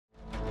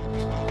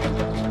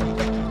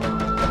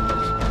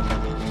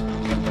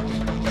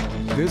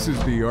This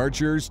is the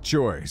Archer's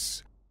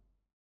Choice.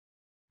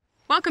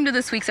 Welcome to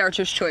this week's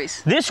Archer's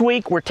Choice. This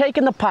week, we're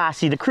taking the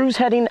posse. The crew's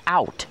heading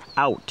out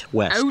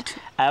west.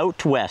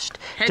 Out west.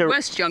 Head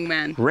west, young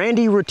man.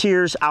 Randy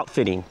Routier's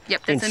outfitting.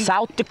 Yep, in that's in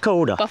South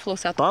Dakota. Buffalo,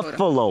 South Dakota.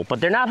 Buffalo, but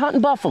they're not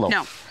hunting buffalo.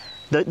 No.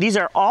 These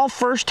are all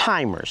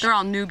first-timers. They're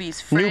all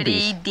newbies.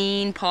 Freddie,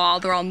 Dean, Paul,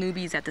 they're all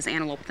newbies at this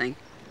antelope thing.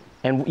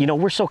 And, you know,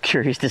 we're so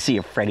curious to see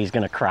if Freddie's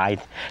going to cry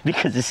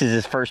because this is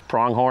his first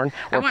pronghorn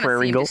or prairie goat. I want to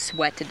see him just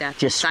sweat to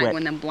death inside one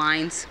of them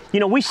blinds.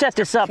 You know, we set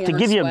this up to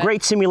give you a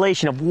great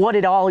simulation of what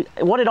it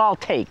all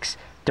takes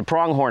to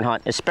pronghorn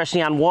hunt,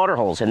 especially on water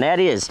holes. And that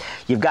is,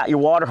 you've got your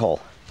water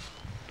hole.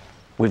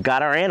 We've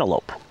got our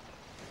antelope.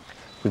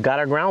 We've got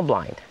our ground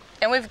blind.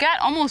 And we've got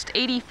almost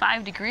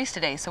 85 degrees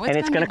today, so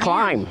it's going to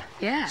climb.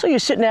 Yeah. So you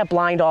sit in that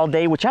blind all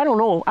day, which I don't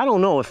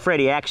know if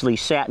Freddie actually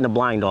sat in the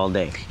blind all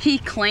day. He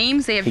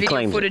claims they have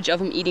video footage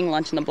of him eating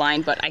lunch in the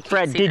blind, but I can't see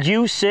Fred, did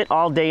you sit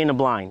all day in the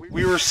blind?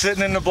 We were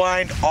sitting in the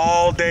blind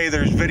all day.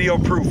 There's video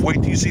proof. Wait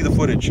till you see the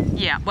footage.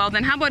 Yeah, well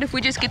then how about if we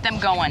just get them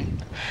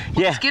going?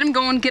 Just get them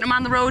going, get them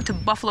on the road to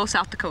Buffalo,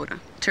 South Dakota,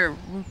 to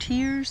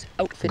Routier's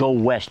outfitting. Go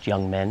west,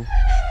 young men.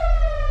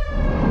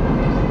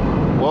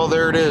 Well,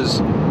 there it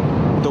is.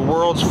 The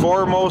world's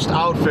foremost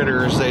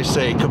outfitters, they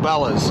say,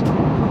 Cabela's.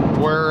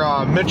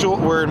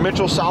 We're in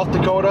Mitchell, South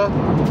Dakota.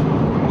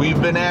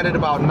 We've been at it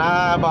about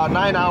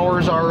 9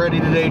 hours already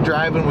today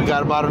driving. We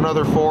got about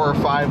another 4 or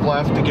 5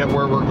 left to get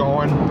where we're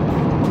going.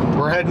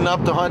 We're heading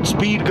up to hunt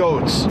speed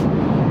goats,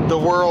 the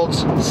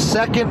world's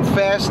second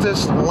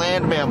fastest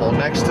land mammal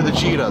next to the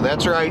cheetah.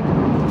 That's right.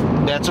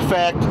 That's a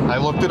fact. I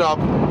looked it up.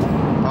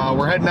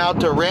 We're heading out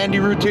to Randy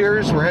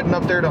Routier's. We're heading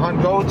up there to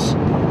hunt goats.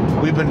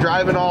 We've been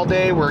driving all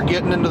day. We're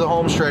getting into the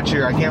home stretch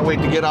here. I can't wait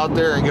to get out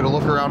there and get a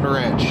look around the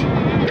ranch.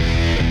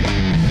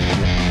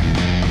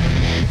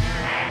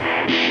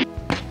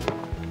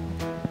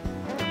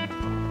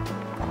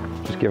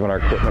 Just giving our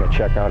equipment a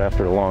check out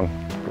after the long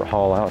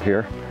haul out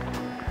here.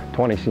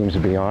 20 seems to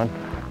be on.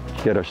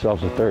 Get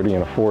ourselves a 30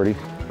 and a 40.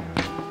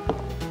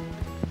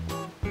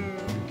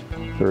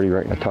 30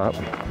 right in the top.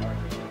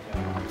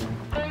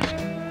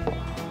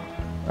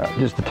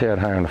 Just a tad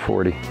high on the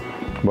 40.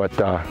 But,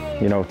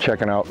 you know,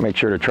 checking out, make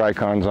sure the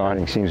tricon's on.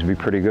 He seems to be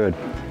pretty good.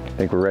 I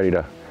think we're ready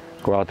to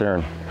go out there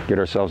and get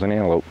ourselves an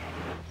antelope.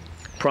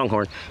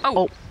 Pronghorn.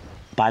 Oh,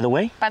 by the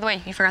way,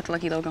 you forgot the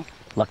lucky logo.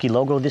 Lucky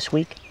logo this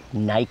week,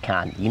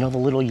 Nikon. You know the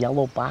little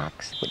yellow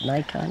box with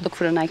Nikon? Look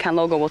for the Nikon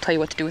logo. We'll tell you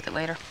what to do with it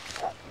later.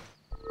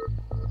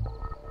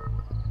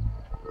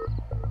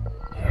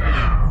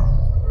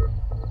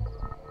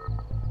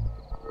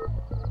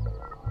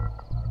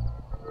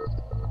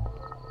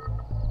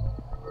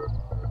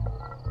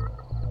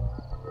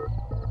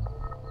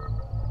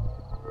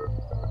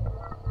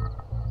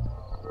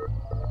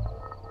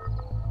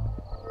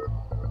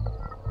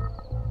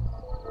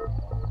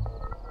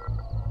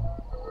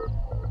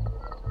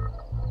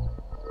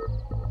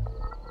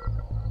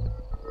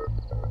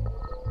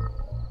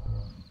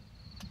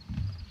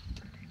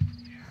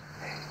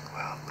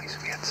 At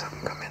least we had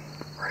something come in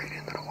right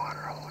into the water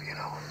hole, you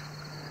know.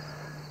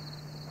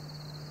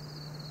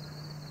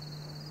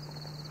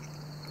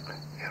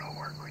 It'll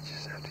work, we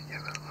just have to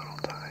give it a little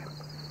time.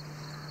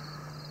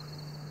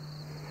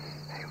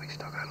 Hey, we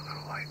still got a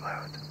little light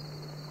left.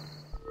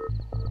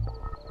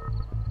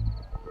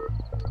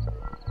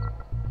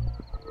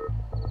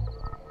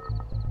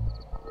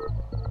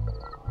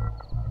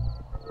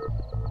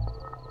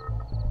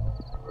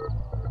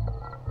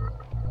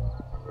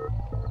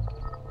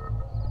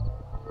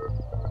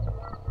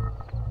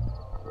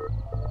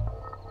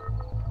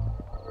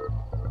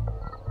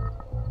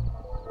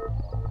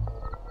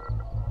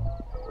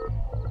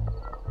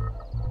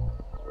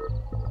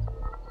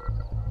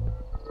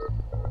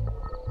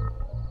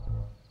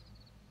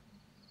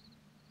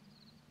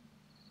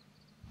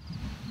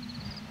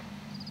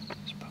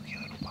 Spooky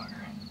little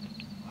bugger.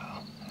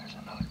 Well, there's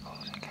another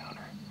close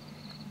encounter.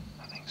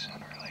 I think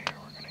sooner or later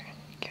we're gonna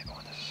get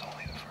one. This is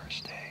only the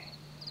first day.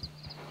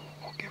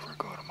 We'll give her a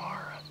go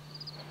tomorrow.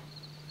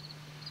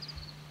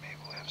 Maybe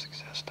we'll have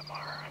success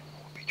tomorrow.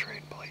 We'll be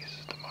trading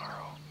places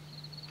tomorrow.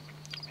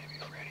 Maybe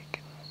Freddie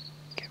can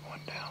get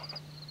one down.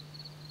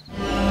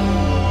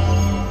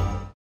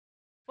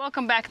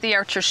 Welcome back to the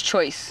Archer's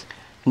Choice.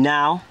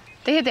 Now,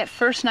 they had that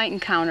first night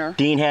encounter.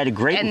 Dean had a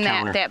great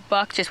encounter. And that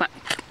buck just went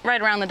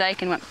right around the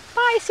dike and went,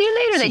 bye, see you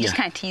later. They just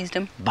kind of teased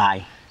him.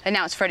 Bye. And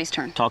now it's Freddie's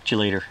turn. Talk to you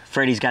later.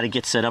 Freddie's got to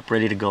get set up,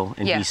 ready to go,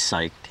 and he's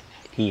psyched.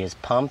 He is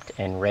pumped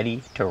and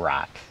ready to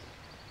rock.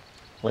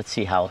 Let's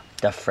see how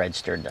the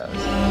Fredster does.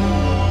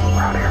 We're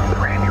out here with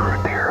Randy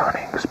Routier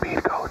hunting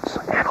speed goats,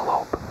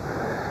 antelope.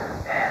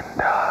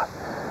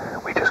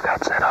 And we just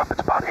got set up.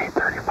 It's about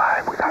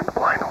 8:35. We got the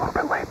blind a little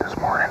bit late this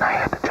morning. I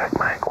had to check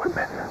my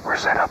equipment. We're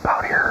set up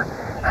out here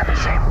on the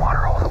same water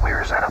hole that we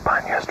were set up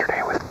on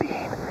yesterday with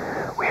Dean.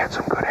 We had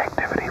some good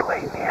activity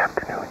late in the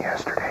afternoon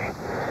yesterday.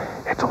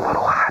 It's a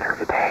little hotter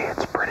today.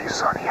 It's pretty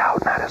sunny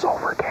out, not as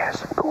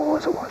overcast and cool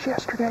as it was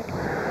yesterday.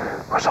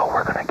 So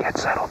we're gonna get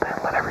settled in,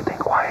 let everything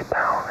quiet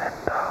down, and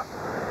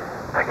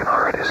I can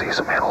already see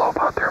some antelope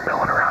out there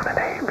milling around in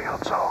the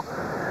hayfield. So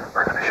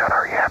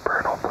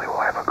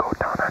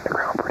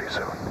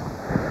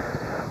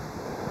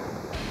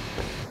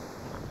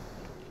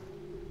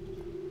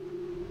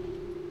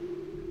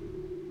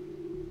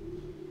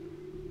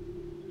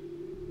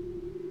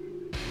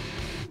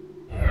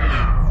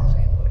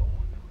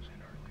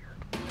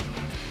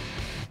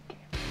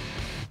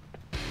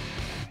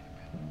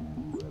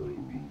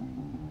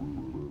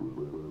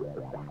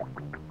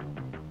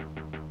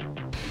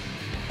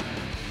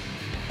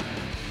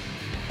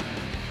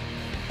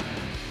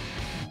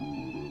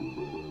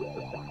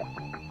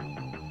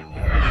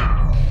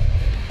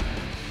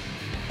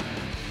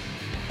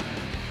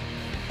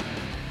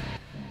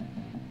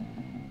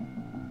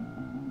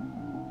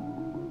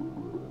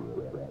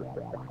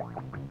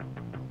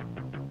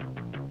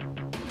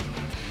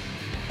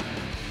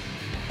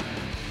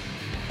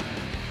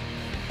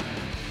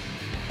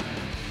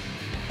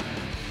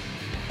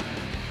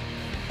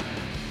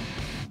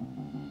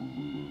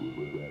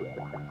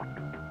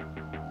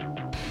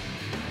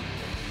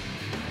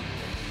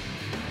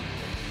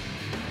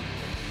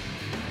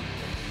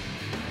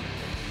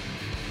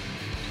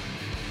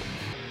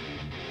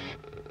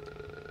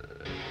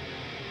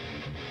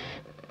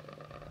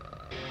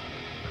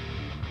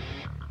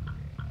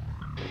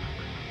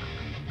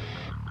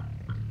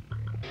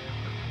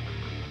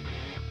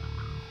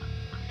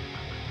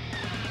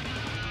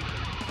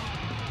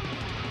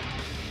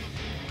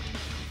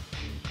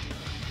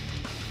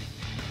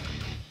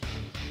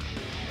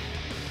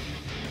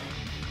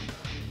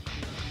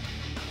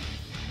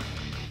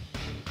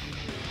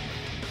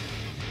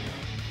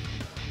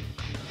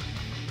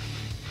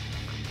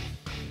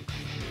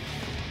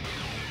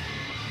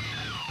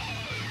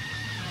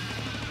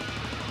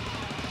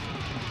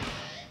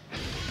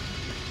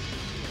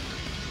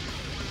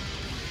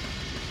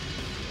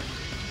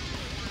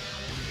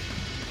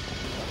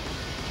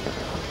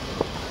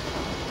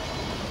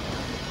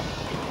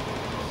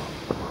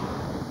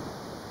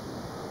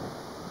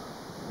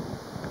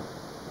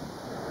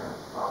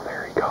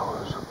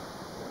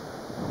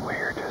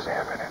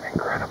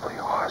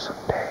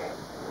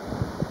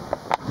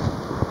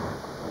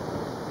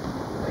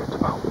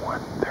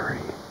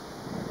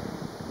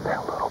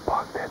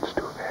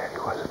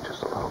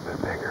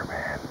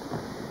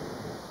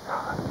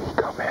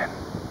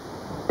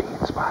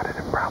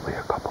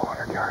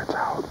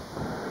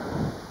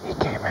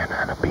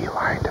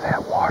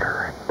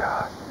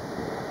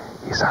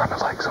Sounded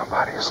like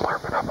somebody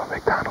slurping up a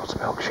McDonald's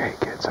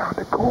milkshake. It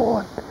sounded cool,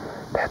 and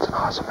that's an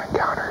awesome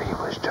encounter. He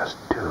was just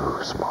too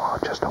small,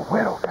 just a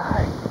little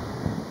guy.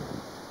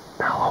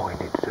 Now all we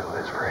need to do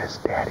is for his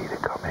daddy to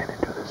come in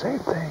and do the same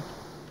thing.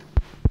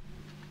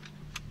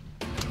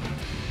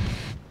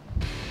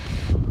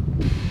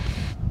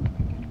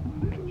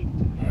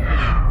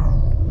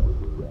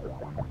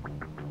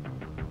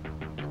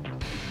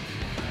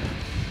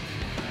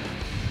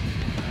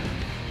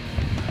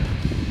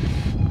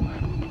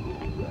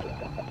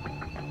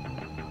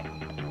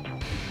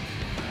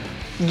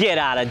 Get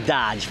out of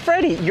Dodge.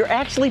 Freddie, you're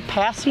actually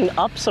passing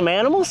up some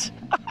animals?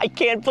 I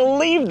can't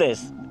believe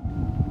this.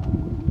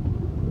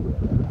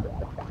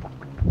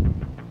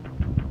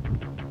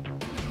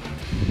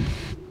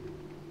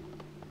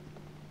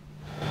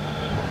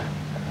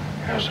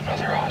 Here's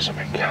another awesome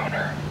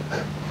encounter.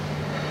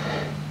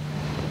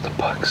 The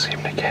bucks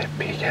seem to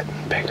be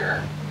getting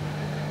bigger.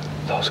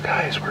 Those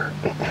guys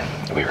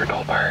we were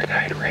told by our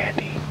guide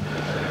Randy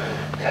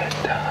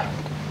that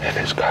if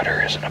his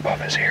cutter isn't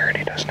above his ear and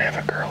he doesn't have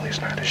a girl,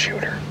 he's not a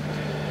shooter.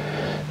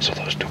 So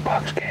those two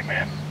bucks came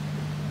in.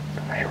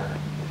 They were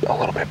a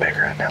little bit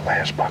bigger than that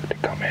last buck to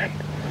come in.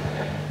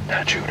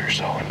 Not shooters,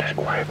 so and then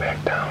quiet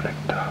back down and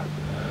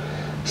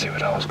see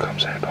what else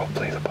comes in.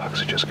 Hopefully the bucks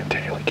will just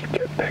continually keep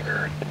getting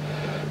bigger,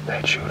 and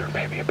that shooter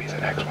maybe will be the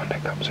next one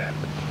that comes in.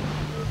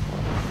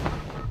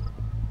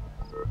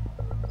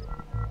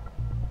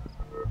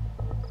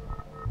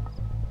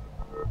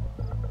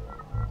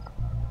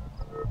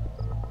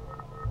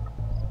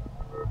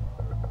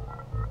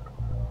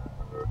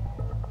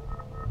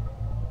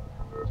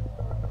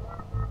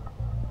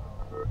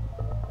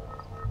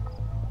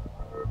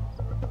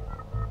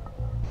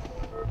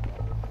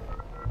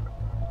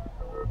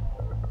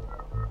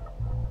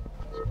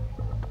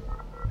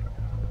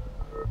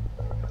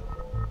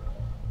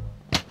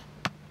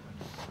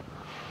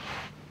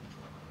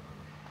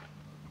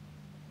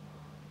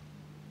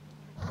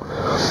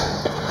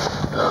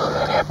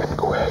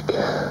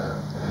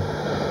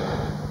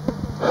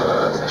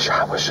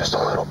 Shot was just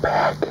a little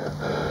back,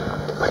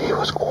 but he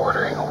was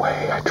quartering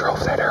away. I drove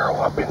that arrow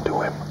up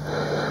into him.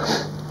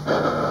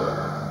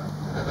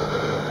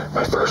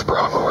 My first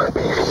pronghorn,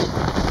 baby.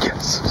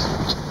 Yes.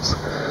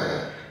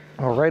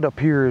 Well, right up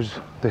here is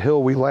the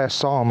hill we last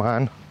saw him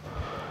on.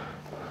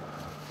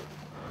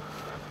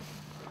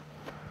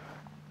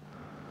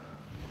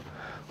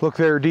 Look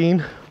there,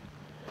 Dean.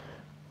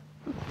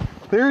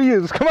 There he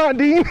is. Come on,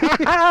 Dean.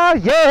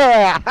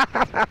 Yeah.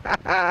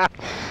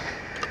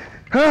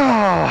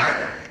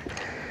 Oh.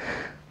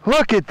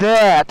 Look at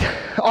that.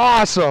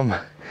 Awesome.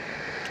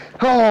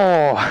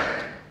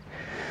 Oh,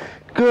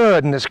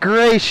 goodness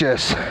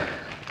gracious.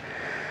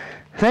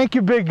 Thank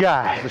you, big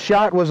guy. The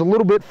shot was a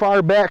little bit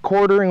far back,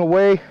 quartering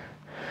away,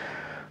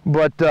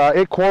 but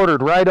it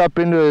quartered right up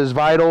into his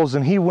vitals,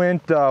 and he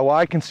went, well,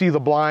 I can see the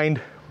blind.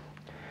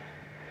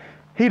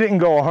 He didn't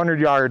go 100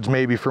 yards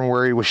maybe from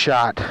where he was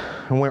shot,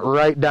 and went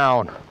right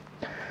down.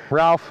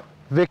 Ralph,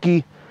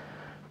 Vicky,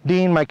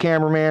 Dean, my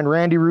cameraman,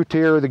 Randy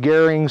Routier, the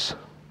Gehrings,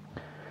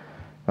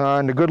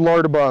 and the good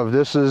Lord above.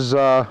 This is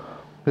a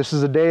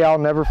day I'll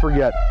never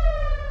forget.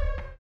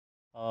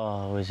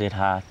 Oh, is it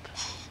hot?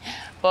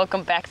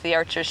 Welcome back to the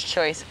Archer's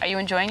Choice. Are you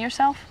enjoying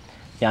yourself?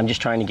 Yeah, I'm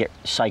just trying to get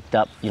psyched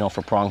up, you know,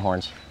 for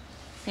pronghorns.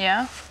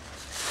 Yeah?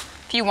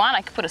 If you want,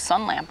 I could put a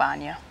sun lamp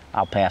on you.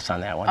 I'll pass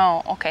on that one.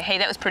 Oh, okay. Hey,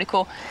 that was pretty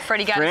cool.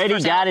 Freddie got Freddie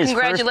his first got his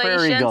first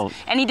Congratulations. prairie goat.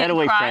 And he didn't That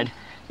way, cry.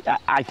 Fred.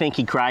 I think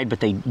he cried, but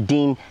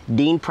Dean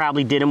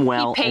probably did him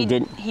well.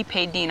 He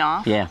paid Dean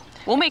off. Yeah.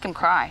 We'll make him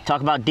cry.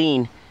 Talk about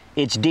Dean.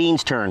 It's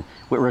Dean's turn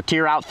with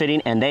Retier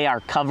Outfitting, and they are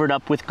covered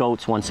up with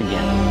goats once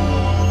again.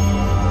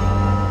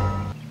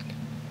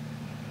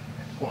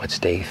 Well, it's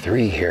day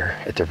 3 here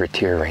at the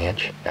Retier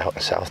Ranch out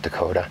in South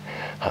Dakota,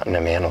 hunting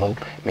them antelope.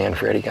 Man,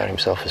 Freddie got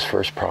himself his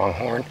first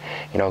pronghorn.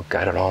 You know,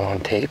 got it all on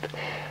tape.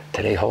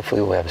 Today,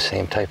 hopefully, we'll have the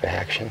same type of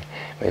action.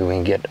 Maybe we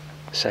can get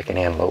a second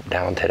antelope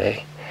down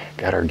today.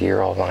 Got our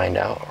gear all lined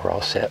out. We're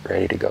all set,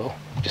 ready to go.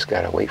 Just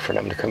gotta wait for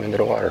them to come into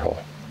the water hole.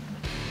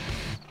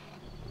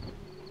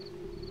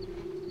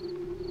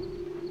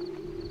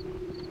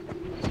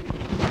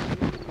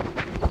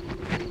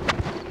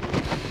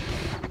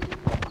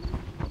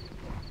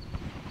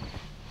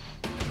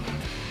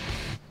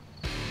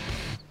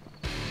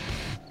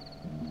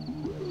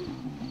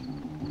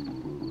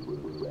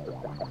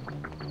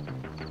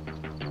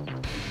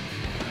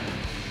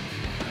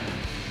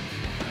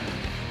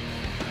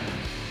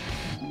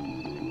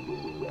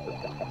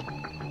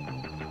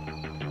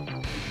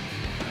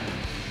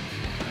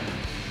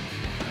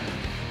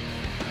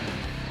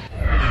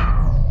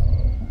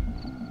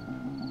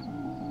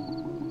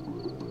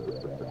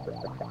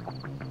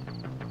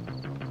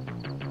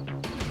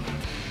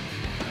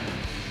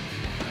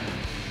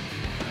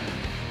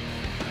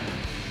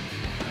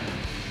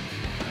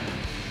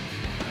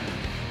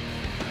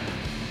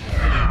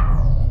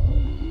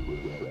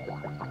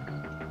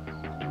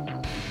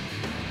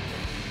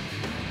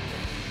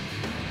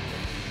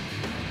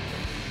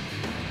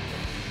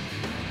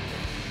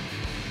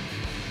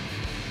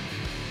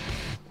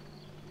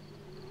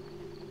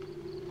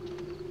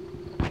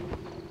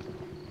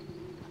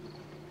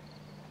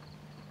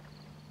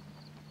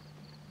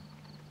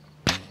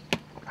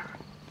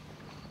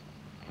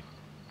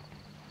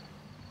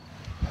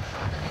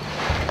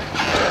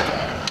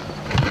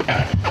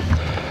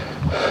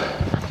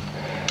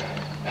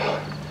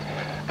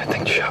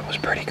 Shot was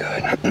pretty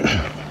good.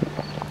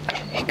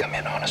 He come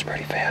in on us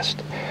pretty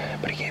fast,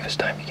 but he gave us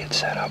time to get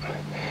set up.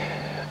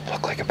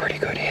 Looked like a pretty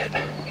good hit.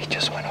 He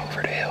just went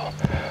over the hill.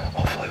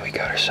 Hopefully we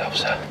got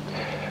ourselves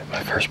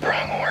my first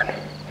pronghorn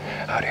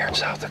out here in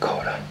South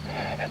Dakota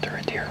at the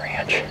Retier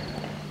Ranch.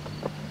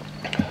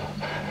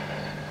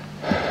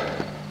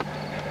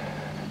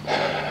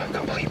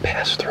 Complete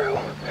pass through.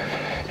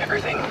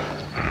 Everything,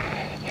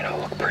 you know,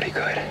 looked pretty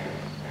good.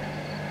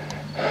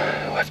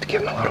 We'll have to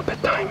give him a little bit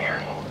of time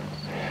here.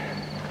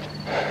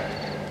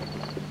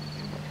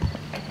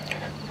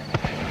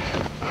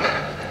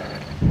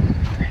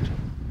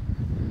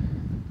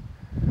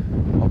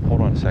 Oh,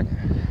 hold on a second.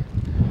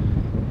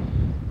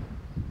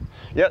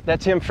 Yep,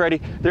 that's him,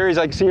 Freddie. There he is.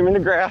 I can see him in the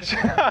grass.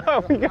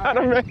 We got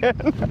him,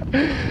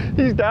 man.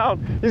 He's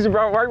down. He's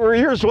about right where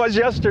yours was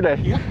yesterday.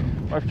 Yeah.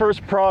 My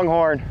first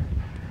pronghorn.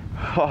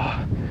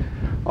 Oh,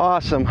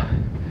 awesome.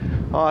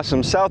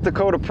 Awesome. South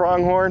Dakota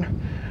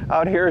pronghorn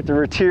out here at the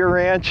Retier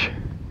Ranch.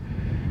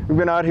 We've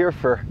been out here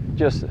for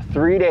just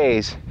 3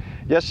 days.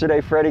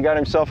 Yesterday, Freddie got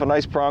himself a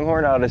nice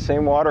pronghorn out of the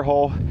same water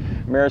hole,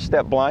 mirror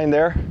step blind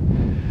there.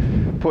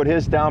 Put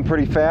his down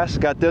pretty fast.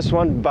 Got this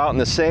one about in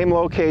the same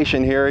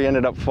location here. He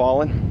ended up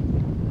falling.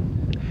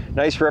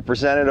 Nice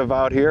representative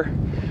out here.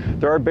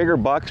 There are bigger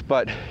bucks,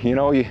 but you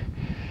know, you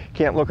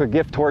can't look a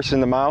gift horse in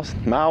the mouth.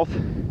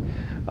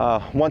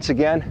 Once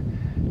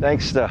again,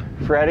 thanks to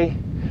Freddie,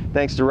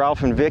 thanks to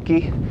Ralph and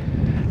Vicky,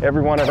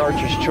 everyone at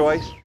Archer's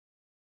Choice.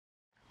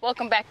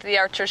 Welcome back to the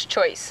Archer's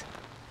Choice.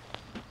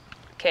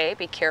 Okay,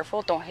 be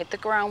careful, don't hit the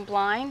ground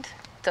blind.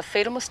 It's a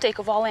fatal mistake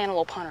of all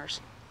antelope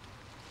hunters.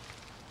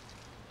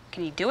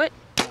 Can you do it?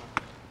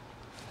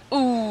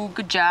 Ooh,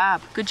 good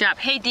job, good job.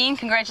 Hey Dean,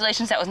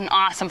 congratulations, that was an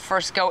awesome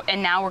first go,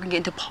 and now we're gonna get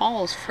into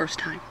Paul's first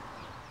time.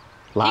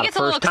 A lot of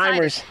first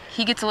timers.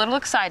 He gets a little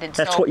excited.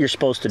 That's what you're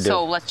supposed to do.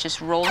 So let's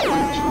just roll the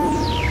punch.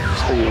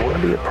 So you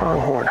want to be a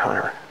pronghorn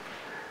hunter.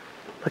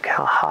 Look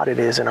how hot it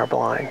is in our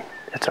blind.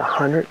 It's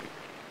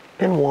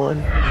 101,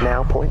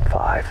 now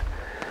 0.5.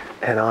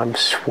 And I'm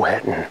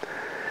sweating,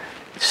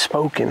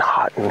 smoking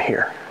hot in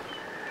here.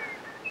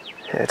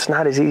 It's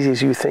not as easy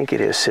as you think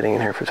it is sitting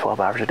in here for 12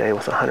 hours a day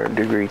with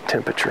 100-degree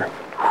temperature.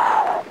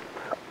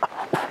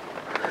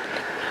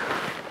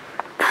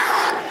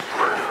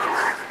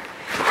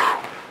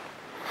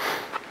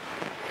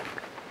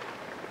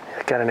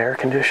 Got an air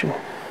condition?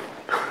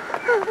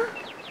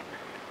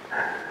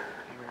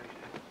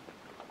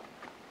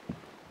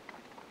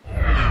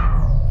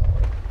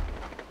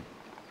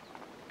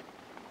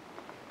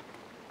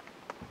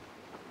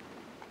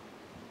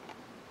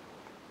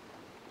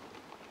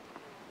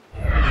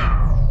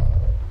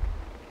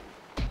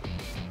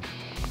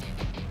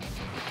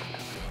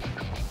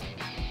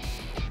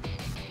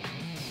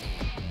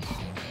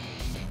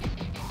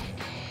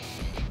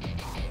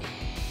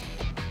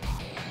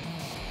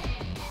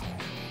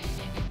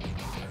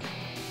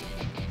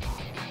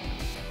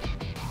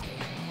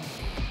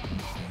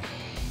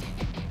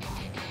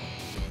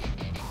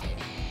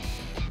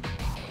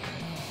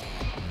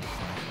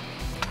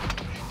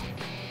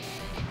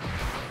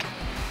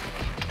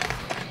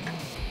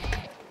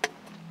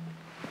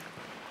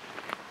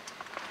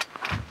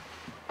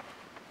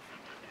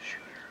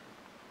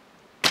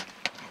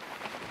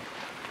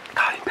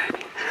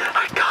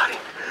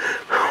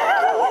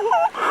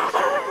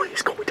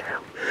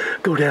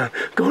 Go down,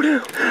 go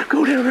down,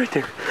 go down right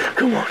there.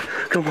 Come on,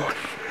 come on,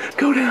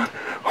 go down.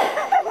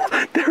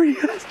 Oh, there he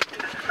is.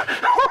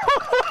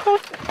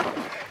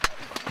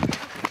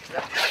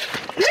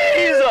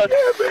 Jesus,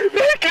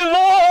 thank you,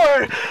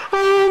 Lord.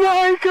 Oh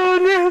my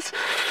goodness.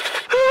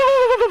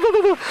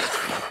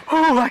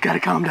 Oh, I gotta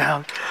calm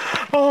down.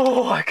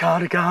 Oh, I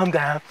gotta calm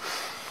down.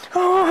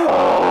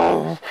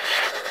 Oh.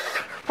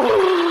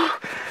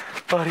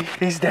 Buddy,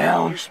 he's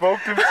down. You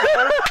smoked him,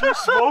 son. You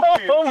smoked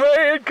him. Oh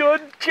man,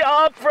 good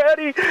job,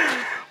 Freddie.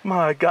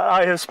 My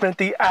God, I have spent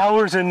the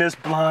hours in this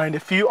blind.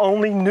 If you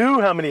only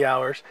knew how many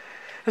hours.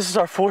 This is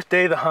our 4th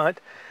day of the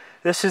hunt.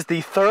 This is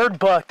the 3rd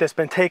buck that's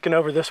been taking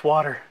over this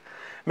water.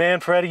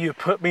 Man, Freddie, you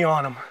put me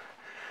on him.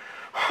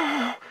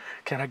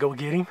 Can I go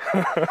get him?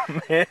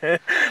 Man,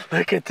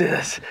 look at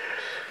this.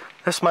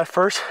 That's my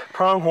first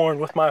pronghorn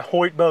with my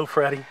Hoyt bow,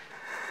 Freddie.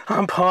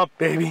 I'm pumped,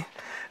 baby.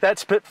 That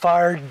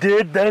Spitfire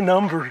did the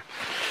number.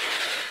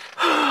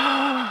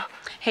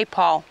 Hey,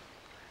 Paul,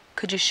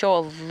 could you show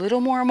a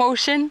little more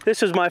emotion?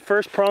 This is my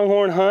first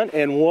pronghorn hunt,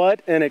 and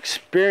what an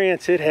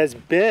experience it has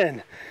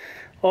been.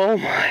 Oh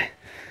my.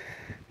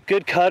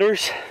 Good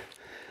cutters.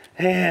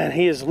 And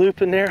he is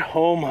looping there.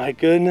 Oh my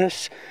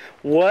goodness.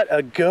 What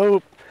a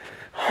goat.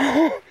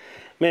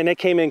 Man, they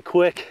came in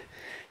quick.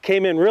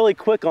 Came in really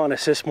quick on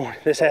us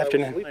this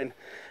afternoon.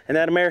 And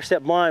that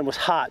Ameristep blind was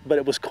hot, but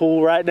it was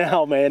cool right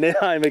now, man. And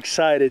I'm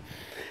excited.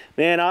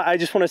 Man, I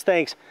just want to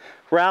thank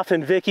Ralph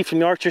and Vicky from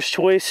the Archer's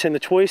Choice and the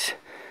Choice.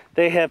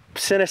 They have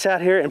sent us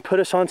out here and put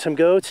us on some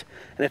goats.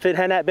 And if it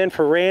had not been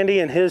for Randy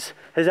and his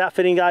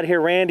outfitting guy here,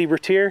 Randy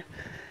Bertier,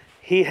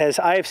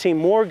 I have seen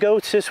more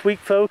goats this week,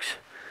 folks,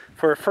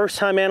 for a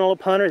first-time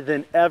antelope hunter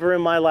than ever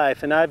in my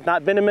life. And I've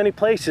not been to many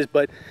places,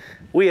 but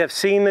we have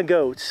seen the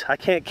goats. I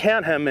can't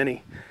count how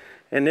many.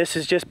 And this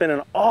has just been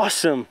an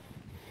awesome,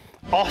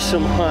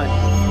 awesome hunt.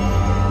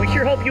 We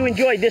sure hope you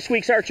enjoyed this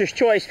week's Archer's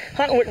Choice,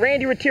 hunting with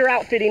Randy Bertier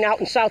Outfitting out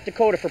in South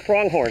Dakota for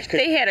pronghorns.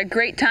 They had a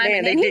great time,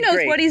 man, and he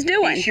knows what he's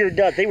doing. He sure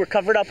does. They were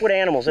covered up with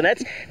animals, and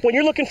that's, when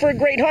you're looking for a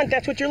great hunt,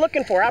 that's what you're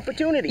looking for,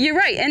 opportunity. You're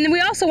right, and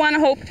we also want to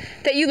hope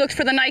that you looked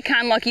for the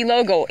Nikon Lucky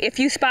logo. If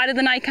you spotted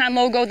the Nikon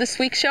logo this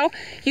week's show,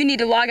 you need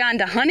to log on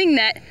to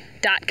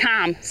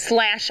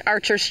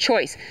huntingnet.com/Archer's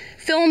Choice.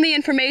 Fill in the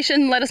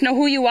information, let us know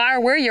who you are,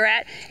 where you're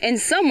at, and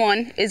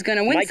someone is going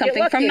to win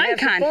something from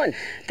Nikon.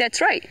 That's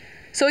right.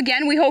 So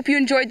again, we hope you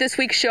enjoyed this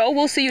week's show.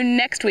 We'll see you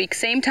next week,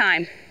 same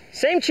time.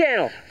 Same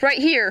channel. Right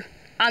here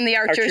on the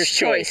Archer's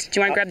Choice. Do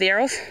you want to grab the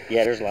arrows?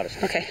 Yeah, there's a lot of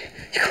stuff. Okay.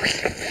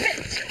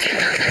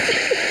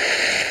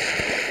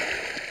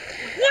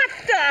 What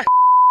the?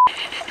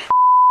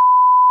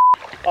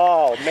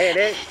 Oh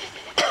man,